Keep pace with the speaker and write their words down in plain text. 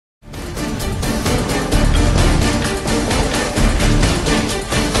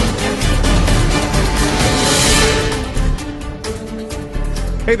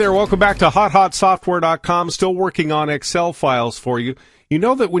Hey there, welcome back to HotHotSoftware.com. Still working on Excel files for you. You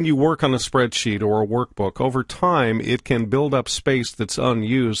know that when you work on a spreadsheet or a workbook, over time it can build up space that's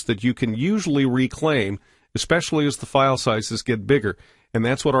unused that you can usually reclaim, especially as the file sizes get bigger. And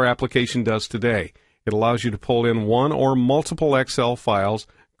that's what our application does today. It allows you to pull in one or multiple Excel files,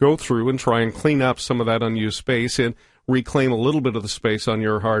 go through and try and clean up some of that unused space and reclaim a little bit of the space on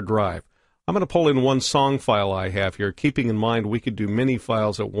your hard drive. I'm going to pull in one song file I have here, keeping in mind we could do many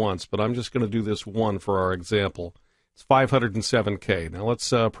files at once, but I'm just going to do this one for our example. It's 507K. Now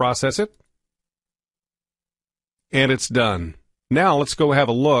let's process it. And it's done. Now let's go have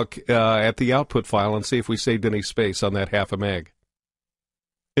a look at the output file and see if we saved any space on that half a meg.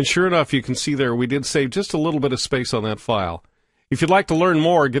 And sure enough, you can see there we did save just a little bit of space on that file. If you'd like to learn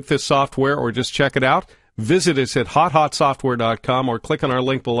more, get this software, or just check it out, visit us at HotHotSoftware.com or click on our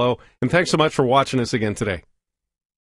link below. And thanks so much for watching us again today.